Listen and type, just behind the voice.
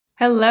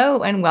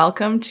Hello and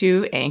welcome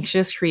to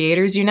Anxious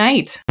Creators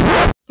Unite.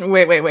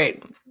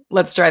 Wait.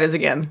 Let's try this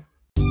again.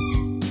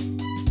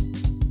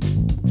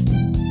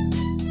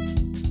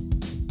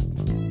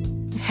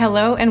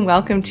 Hello and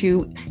welcome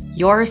to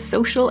Your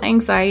Social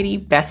Anxiety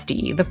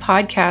Bestie, the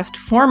podcast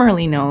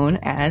formerly known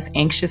as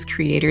Anxious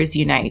Creators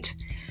Unite.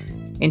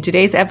 In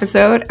today's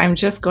episode, I'm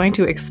just going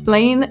to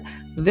explain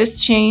this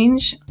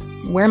change,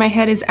 where my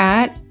head is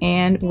at,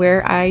 and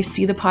where I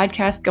see the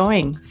podcast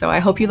going. So I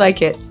hope you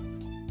like it.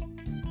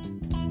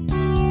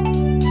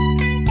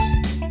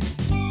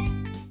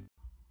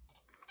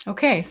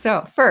 Okay,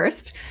 so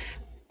first,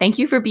 thank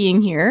you for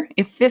being here.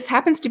 If this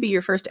happens to be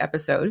your first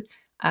episode,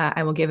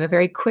 I will give a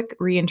very quick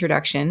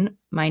reintroduction.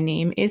 My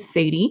name is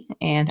Sadie,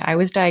 and I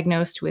was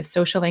diagnosed with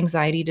social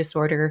anxiety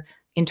disorder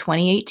in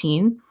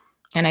 2018,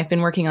 and I've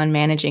been working on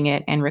managing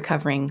it and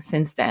recovering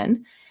since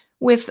then,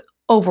 with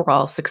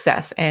overall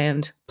success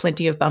and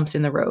plenty of bumps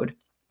in the road.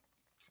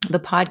 The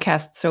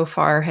podcast so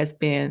far has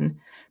been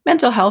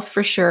mental health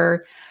for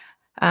sure,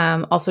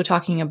 also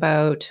talking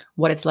about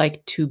what it's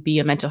like to be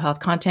a mental health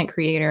content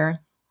creator.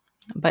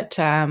 But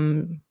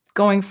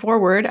going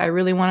forward, I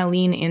really want to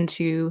lean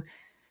into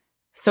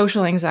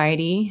social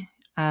anxiety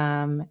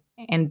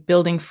and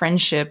building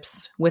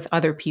friendships with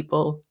other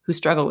people who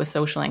struggle with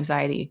social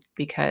anxiety,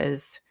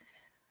 because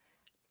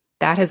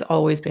that has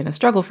always been a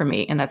struggle for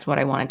me. And that's what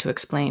I wanted to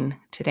explain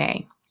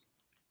today.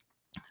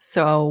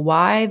 So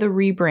why the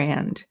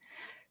rebrand?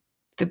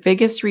 The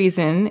biggest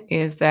reason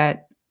is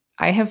that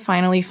I have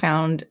finally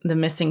found the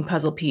missing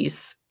puzzle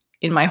piece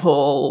in my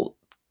whole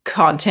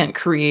content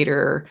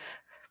creator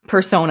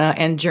persona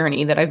and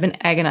journey that I've been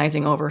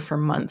agonizing over for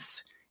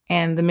months.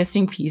 And the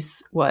missing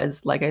piece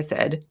was, like I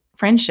said,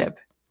 friendship.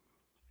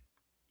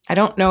 I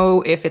don't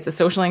know if it's a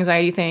social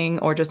anxiety thing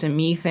or just a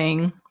me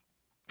thing.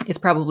 It's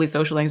probably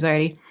social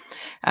anxiety.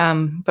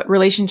 But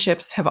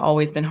relationships have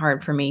always been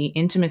hard for me.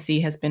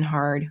 Intimacy has been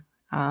hard.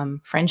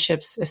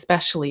 Friendships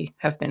especially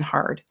have been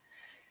hard.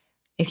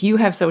 If you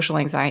have social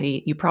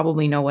anxiety, you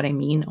probably know what I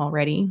mean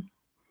already.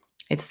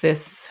 It's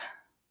this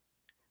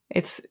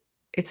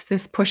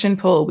push and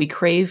pull. We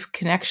crave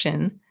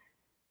connection,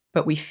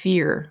 but we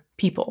fear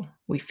people.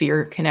 We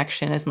fear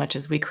connection as much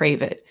as we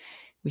crave it.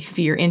 We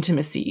fear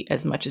intimacy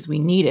as much as we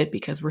need it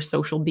because we're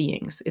social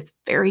beings. It's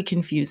very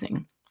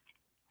confusing.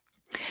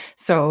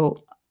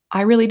 So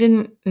I really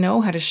didn't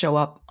know how to show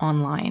up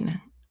online.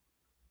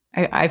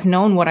 I've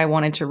known what I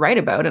wanted to write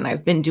about, and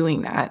I've been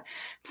doing that.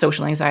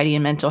 Social anxiety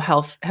and mental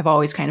health have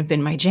always kind of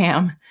been my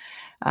jam.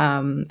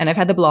 And I've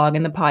had the blog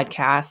and the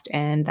podcast,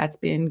 and that's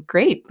been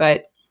great.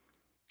 But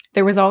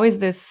there was always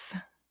this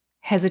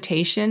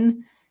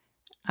hesitation,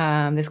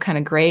 this kind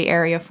of gray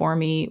area for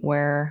me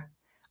where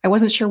I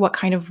wasn't sure what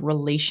kind of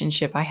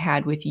relationship I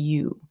had with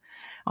you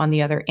on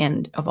the other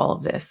end of all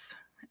of this.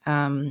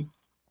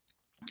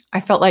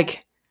 I felt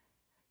like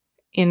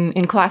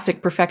in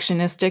classic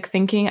perfectionistic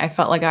thinking, I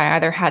felt like I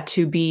either had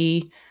to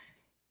be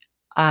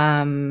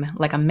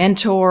like a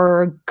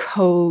mentor,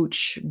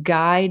 coach,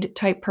 guide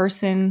type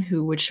person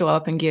who would show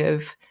up and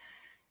give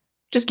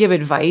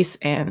advice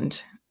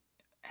and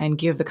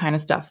give the kind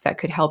of stuff that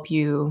could help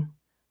you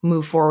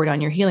move forward on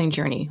your healing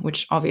journey,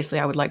 which obviously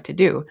I would like to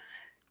do.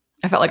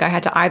 I felt like I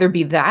had to either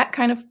be that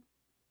kind of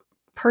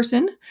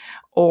person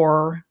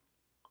or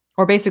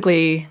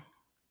basically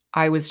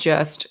I was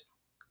just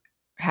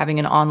having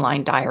an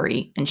online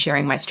diary and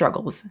sharing my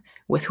struggles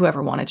with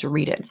whoever wanted to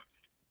read it.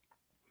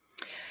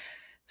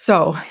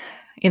 So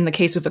in the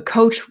case of a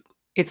coach,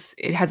 it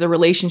has a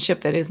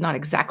relationship that is not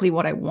exactly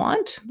what I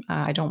want.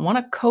 I don't want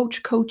a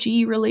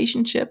coachee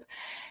relationship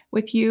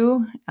with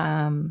you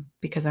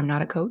because I'm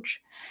not a coach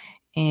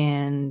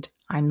and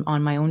I'm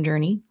on my own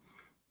journey.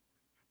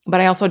 But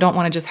I also don't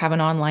want to just have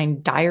an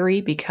online diary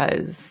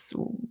because,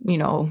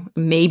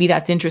 maybe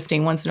that's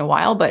interesting once in a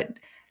while, but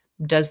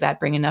does that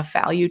bring enough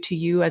value to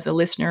you as a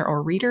listener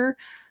or reader?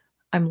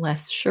 I'm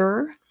less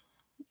sure.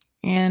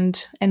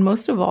 And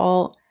most of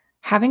all,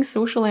 having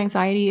social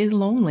anxiety is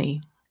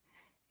lonely.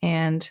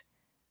 And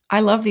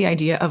I love the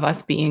idea of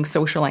us being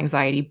social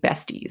anxiety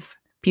besties,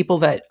 people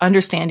that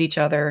understand each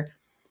other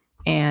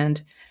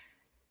and,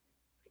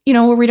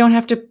 where we don't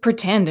have to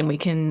pretend and we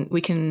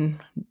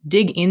can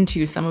dig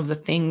into some of the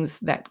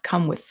things that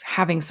come with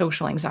having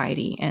social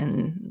anxiety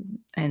and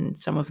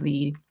some of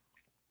the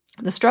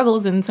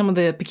struggles and some of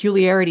the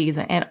peculiarities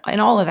and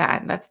all of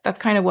that. That's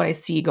kind of what I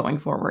see going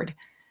forward.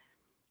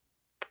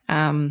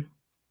 I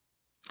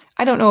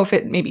don't know if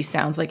it maybe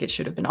sounds like it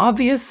should have been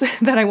obvious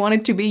that I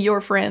wanted to be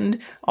your friend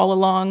all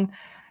along,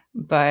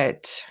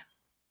 but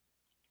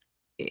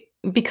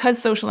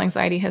because social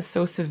anxiety has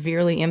so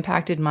severely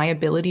impacted my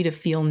ability to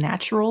feel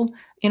natural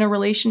in a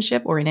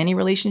relationship or in any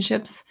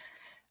relationships,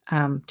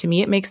 to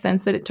me, it makes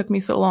sense that it took me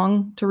so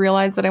long to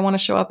realize that I want to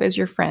show up as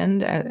your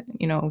friend,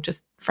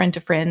 just friend to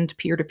friend,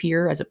 peer to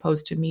peer, as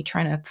opposed to me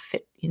trying to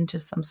fit into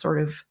some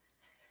sort of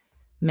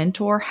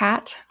mentor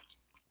hat.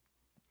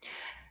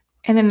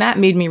 And then that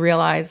made me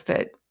realize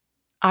that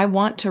I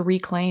want to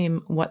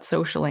reclaim what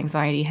social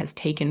anxiety has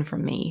taken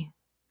from me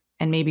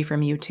and maybe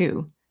from you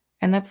too.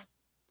 And that's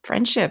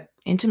friendship.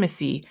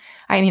 intimacy.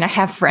 I mean, I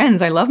have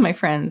friends. I love my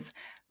friends,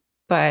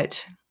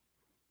 but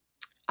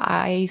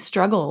I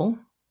struggle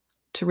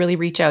to really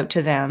reach out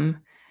to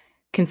them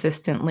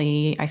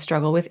consistently. I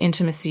struggle with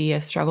intimacy. I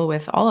struggle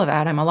with all of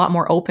that. I'm a lot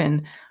more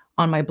open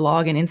on my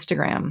blog and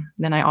Instagram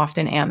than I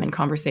often am in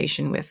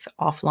conversation with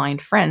offline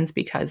friends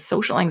because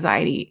social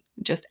anxiety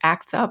just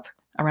acts up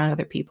around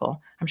other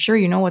people. I'm sure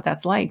you know what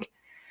that's like.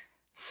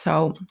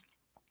 So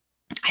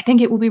I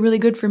think it will be really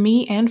good for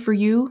me and for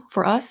you,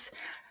 for us,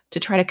 to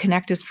try to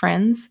connect as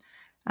friends.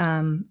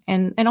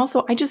 And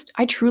also,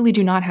 I truly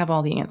do not have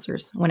all the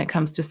answers when it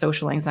comes to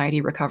social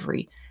anxiety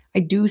recovery. I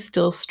do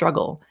still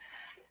struggle.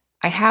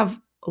 I have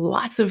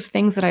lots of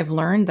things that I've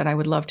learned that I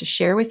would love to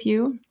share with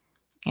you.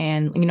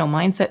 And,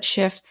 mindset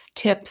shifts,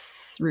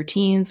 tips,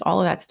 routines, all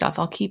of that stuff.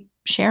 I'll keep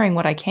sharing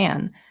what I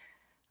can.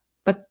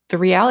 But the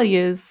reality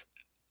is,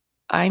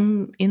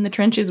 I'm in the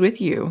trenches with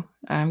you.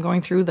 I'm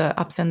going through the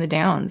ups and the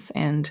downs,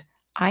 and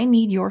I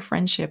need your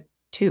friendship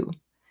too.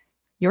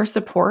 Your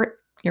support,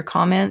 your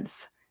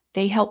comments,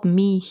 they help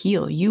me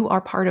heal. You are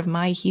part of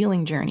my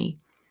healing journey.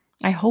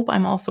 I hope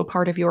I'm also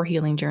part of your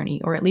healing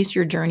journey, or at least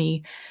your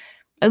journey,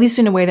 at least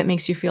in a way that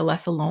makes you feel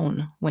less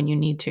alone when you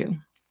need to.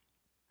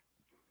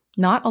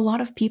 Not a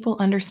lot of people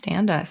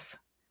understand us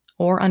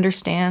or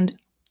understand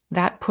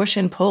that push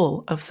and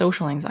pull of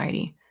social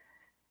anxiety.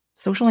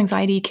 Social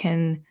anxiety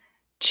can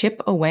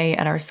chip away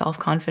at our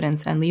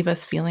self-confidence and leave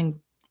us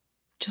feeling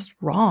just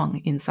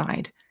wrong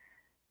inside.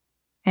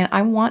 And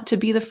I want to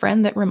be the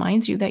friend that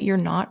reminds you that you're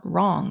not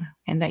wrong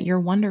and that you're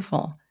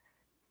wonderful.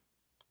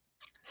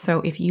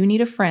 So if you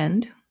need a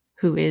friend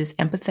who is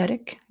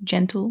empathetic,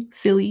 gentle,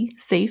 silly,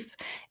 safe,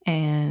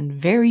 and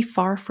very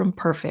far from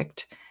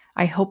perfect,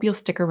 I hope you'll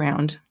stick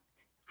around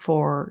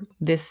for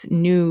this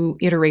new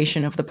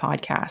iteration of the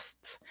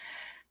podcasts.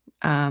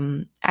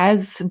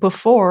 As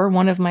before,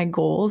 one of my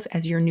goals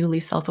as your newly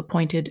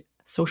self-appointed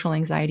social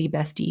anxiety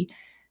bestie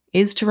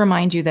is to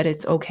remind you that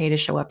it's okay to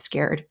show up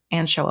scared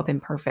and show up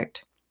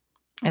imperfect,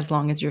 as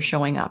long as you're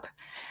showing up.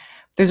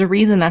 There's a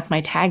reason that's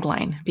my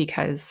tagline,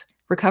 because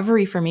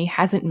recovery for me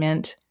hasn't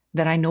meant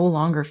that I no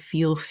longer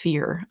feel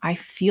fear. I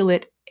feel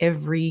it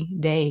every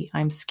day.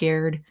 I'm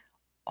scared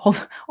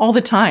all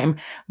the time,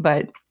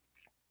 but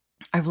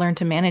I've learned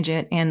to manage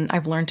it, and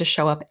I've learned to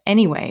show up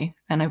anyway.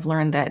 And I've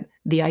learned that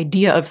the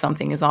idea of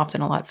something is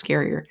often a lot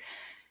scarier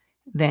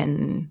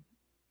than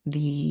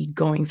the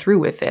going through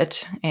with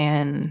it,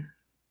 and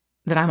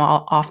that I'm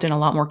often a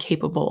lot more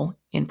capable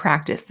in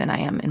practice than I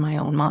am in my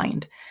own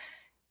mind.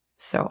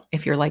 So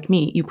if you're like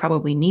me, you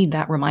probably need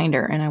that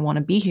reminder, and I want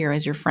to be here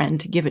as your friend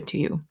to give it to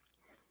you.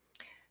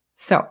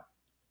 So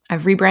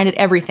I've rebranded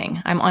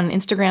everything. I'm on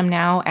Instagram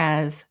now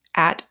as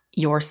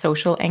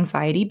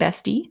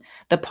 @YourSocialAnxietyBestie.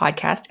 The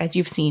podcast, as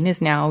you've seen,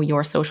 is now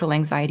Your Social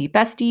Anxiety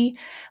Bestie.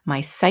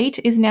 My site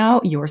is now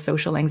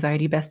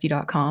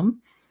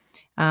yoursocialanxietybestie.com.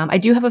 I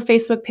do have a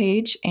Facebook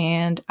page,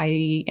 and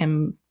I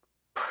am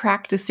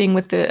practicing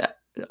with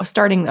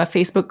starting a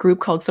Facebook group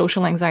called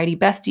Social Anxiety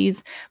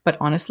Besties. But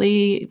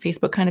honestly,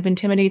 Facebook kind of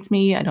intimidates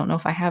me. I don't know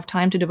if I have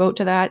time to devote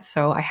to that.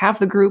 So I have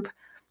the group,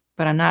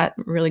 but I'm not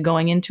really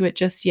going into it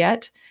just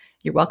yet.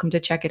 You're welcome to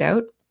check it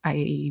out.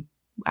 I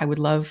would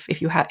love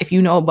if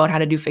you know about how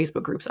to do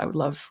Facebook groups. I would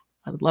love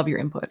your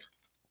input.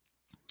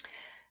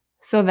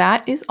 So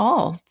that is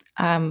all.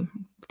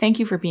 Thank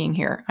you for being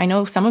here. I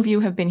know some of you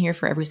have been here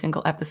for every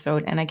single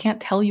episode, and I can't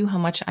tell you how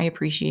much I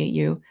appreciate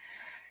you.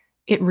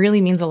 It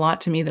really means a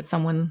lot to me that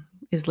someone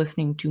is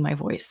listening to my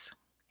voice.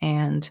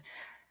 And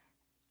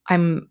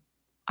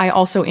I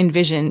also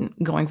envision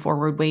going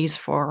forward ways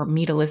for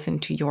me to listen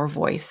to your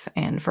voice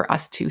and for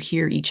us to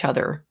hear each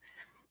other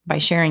by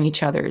sharing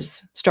each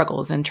other's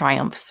struggles and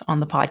triumphs on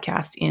the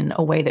podcast in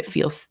a way that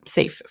feels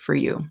safe for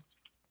you.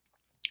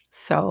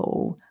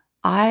 So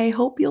I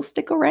hope you'll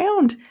stick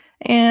around,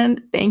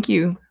 and thank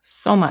you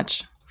so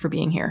much for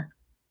being here.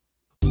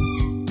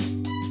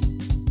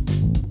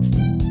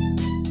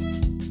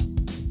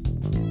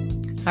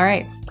 All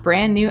right,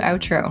 brand new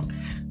outro.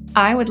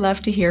 I would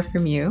love to hear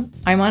from you.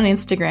 I'm on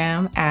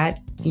Instagram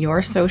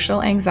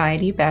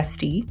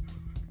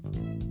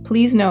 @YourSocialAnxietyBestie.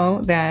 Please know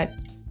that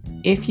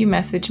if you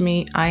message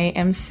me, I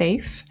am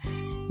safe.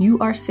 You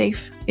are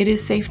safe. It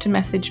is safe to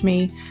message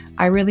me.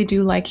 I really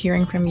do like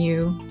hearing from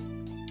you.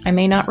 I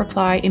may not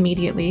reply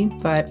immediately,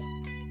 but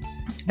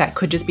that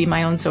could just be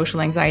my own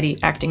social anxiety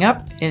acting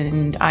up,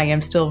 and I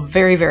am still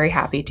very, very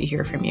happy to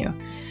hear from you.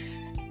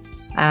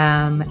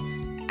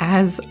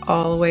 As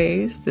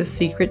always, the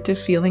secret to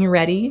feeling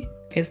ready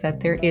is that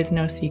there is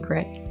no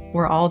secret.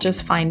 We're all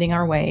just finding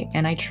our way,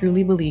 and I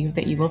truly believe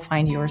that you will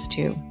find yours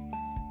too.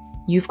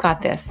 You've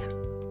got this,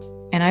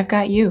 and I've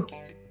got you.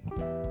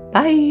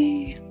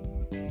 Bye.